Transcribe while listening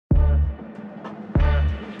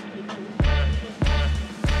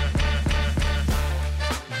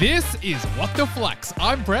This is What the Flux.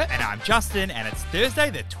 I'm Brett. And I'm Justin, and it's Thursday,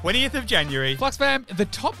 the 20th of January. Flux fam, the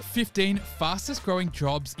top 15 fastest growing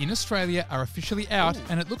jobs in Australia are officially out,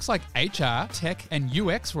 and it looks like HR, tech, and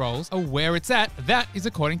UX roles are where it's at. That is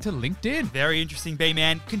according to LinkedIn. Very interesting,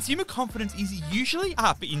 B-Man. Consumer confidence is usually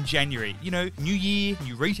up in January. You know, new year,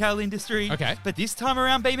 new retail industry. Okay. But this time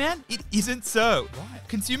around, B-Man, it isn't so. Right.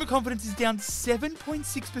 Consumer confidence is down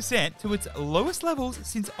 7.6% to its lowest levels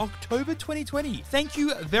since October 2020. Thank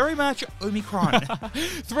you very much, Omicron.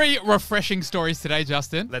 3 refreshing stories today,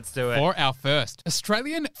 Justin. Let's do it. For our first,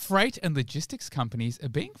 Australian freight and logistics companies are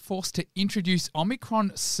being forced to introduce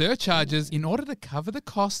Omicron surcharges in order to cover the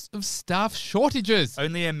costs of staff shortages.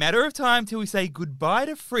 Only a matter of time till we say goodbye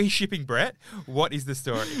to free shipping, Brett. What is the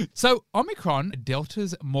story? So, Omicron,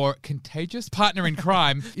 Delta's more contagious partner in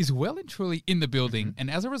crime, is well and truly in the building, and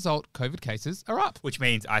as a result, COVID cases are up. Which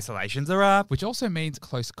means isolations are up. Which also means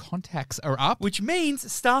close contacts are up. Which means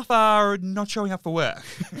staff are not showing up for work.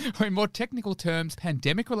 Or in more technical terms,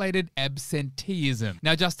 pandemic-related absenteeism.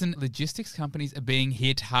 Now, Justin, logistics companies are being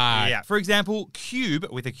hit hard. Yeah. For example, Cube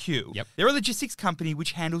with a Q. Yep. They're a logistics company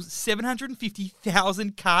which handles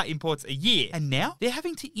 750,000 car imports a year. And now they're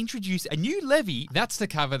having to introduce a new levy. That's to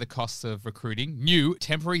cover the costs of recruiting new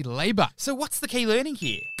temporary labour. So what's the key learning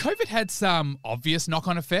here? COVID had some obvious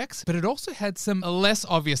knock-on effects, but it also had some less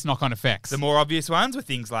obvious knock-on effects. The more obvious ones were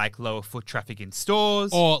things like lower foot traffic in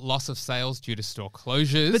stores. Or loss of sales due to store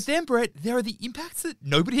closures. But then, Brett, there are the impacts that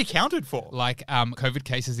nobody accounted for. Like COVID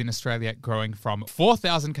cases in Australia growing from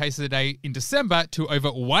 4,000 cases a day in December to over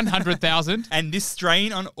 100,000. And this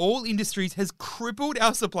strain on all industries has crippled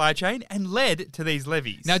our supply chain and led to these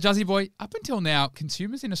levies. Now, Juzzy boy, up until now,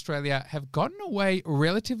 consumers in Australia have gotten away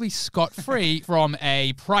relatively scot-free from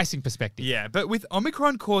a pricing perspective. Yeah, but with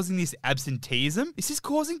Omicron causing this absenteeism, this is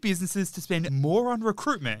causing businesses to spend more on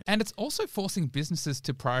recruitment. And it's also forcing businesses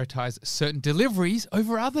to prioritise certain deliveries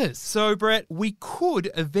over others. So, Brett, we could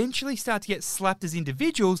eventually start to get slapped as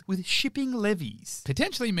individuals with shipping levies.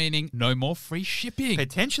 Potentially meaning no more free shipping.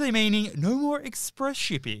 Potentially meaning no more express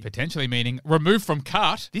shipping. Potentially meaning remove from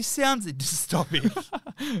cart. This sounds dystopic.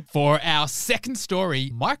 For our second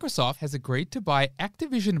story, Microsoft has agreed to buy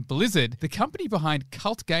Activision Blizzard, the company behind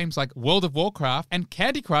cult games like World of Warcraft and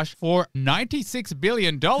Candy Crush, for $96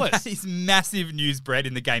 billion. That is massive news, Brett,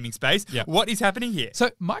 in the gaming space. Yep. What is happening here? So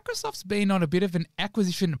Microsoft's been on a bit of an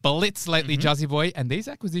acquisition blitz lately, Juzzy boy, and these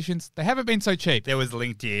acquisitions, they haven't been so cheap. There was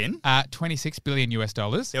LinkedIn. $26 billion US.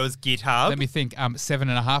 There was GitHub. Let me think,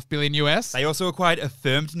 $7.5 billion US. They also acquired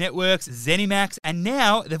Affirmed Networks, ZeniMax, and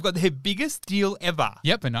now they've got their biggest deal ever.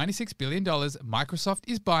 Yep, for $96 billion, Microsoft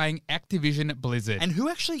is buying Activision Blizzard. And who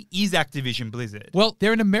actually is Activision Blizzard? Well,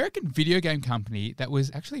 they're an American video game company that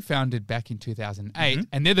was actually founded back in 2008,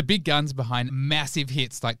 and they're the big guns behind massive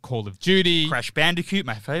hits like Call of Duty, Crash Bandicoot,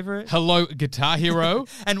 my favorite. Hello Guitar Hero.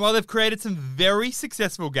 And while they've created some very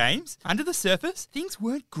successful games, under the surface, things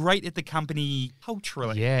weren't great at the company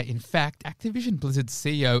culturally. Yeah, in fact, Activision Blizzard's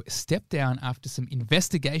CEO stepped down after some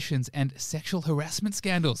investigations and sexual harassment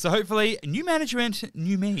scandals. So hopefully, new management,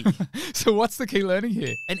 new me. So what's the key learning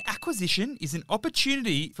here? An acquisition is an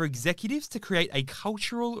opportunity for executives to create a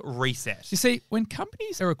cultural reset. You see, when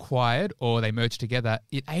companies are acquired or they merge together,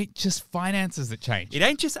 it ain't just finances that change. It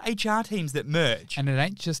ain't just HR teams that merge. And it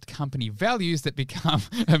ain't just company values that become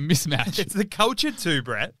a mismatch. It's the culture too,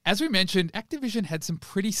 Brett. As we mentioned, Activision had some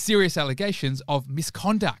pretty serious allegations of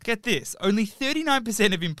misconduct. Get this, only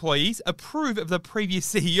 39% of employees approve of the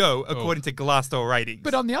previous CEO, according to Glassdoor ratings.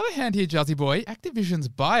 But on the other hand here, Juzzy boy, Activision's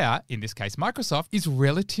buyer, in this case Microsoft, is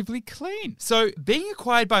relatively clean. So being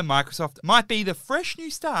acquired by Microsoft might be the fresh new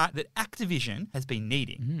start that Activision has been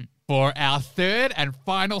needing. For our third and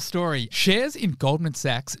final story, shares in Goldman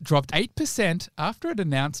Sachs dropped 8% after it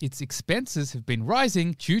announced its expenses have been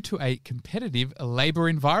rising due to a competitive labour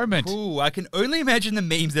environment. Ooh, I can only imagine the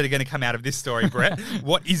memes that are going to come out of this story, Brett.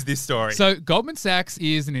 What is this story? So Goldman Sachs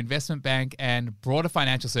is an investment bank and broader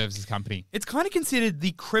financial services company. It's kind of considered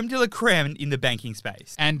the creme de la creme in the banking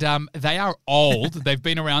space. And they are old. They've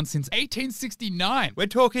been around since 1869. We're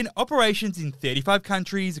talking operations in 35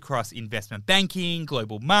 countries across investment banking,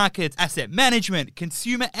 global markets, asset management,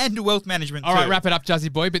 consumer and wealth management All right, wrap it up,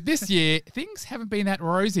 Juzzy boy. But this year, things haven't been that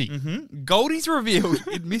rosy. Goldie's revealed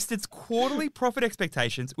it missed its quarterly profit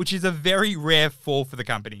expectations, which is a very rare fall for the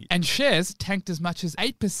company. And shares tanked as much as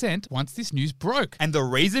 8% once this news broke. And the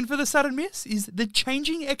reason for the sudden miss is the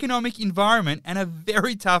changing economic environment and a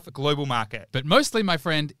very tough global market. But mostly, my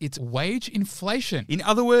friend, it's wage inflation. In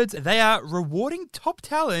other words, they are rewarding top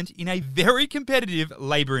talent in a very competitive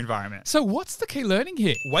labour environment. So what's the key learning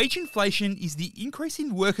here? Wage inflation is the increase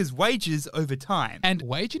in workers' wages over time. And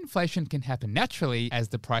wage inflation can happen naturally as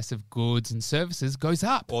the price of goods and services goes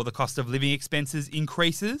up. Or the cost of living expenses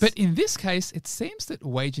increases. But in this case, it seems that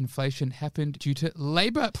wage inflation happened due to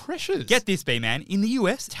labor pressures. Get this, B-Man. In the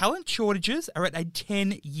US, talent shortages are at a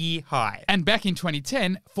 10-year high. And back in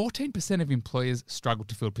 2010, 14% of employers struggled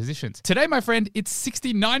to fill positions. Today, my friend, it's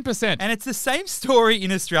 69%. And it's the same story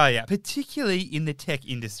in Australia, particularly in the tech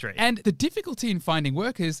industry. And the difficulty in finding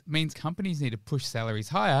workers means companies need to push salaries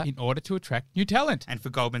higher in order to attract new talent. And for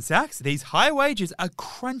Goldman Sachs, these high wages are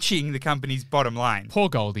crunching the company's bottom line. Poor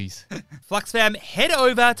Goldies. Flux fam, head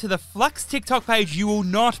over to the Flux TikTok page. You will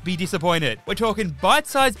not be disappointed. We're talking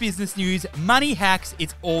bite-sized business news, money hacks,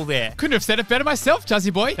 it's all there. Couldn't have said it better myself,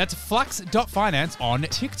 Juzzy boy. That's flux.finance on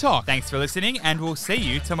TikTok. Thanks for listening, and we'll see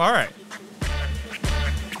you tomorrow.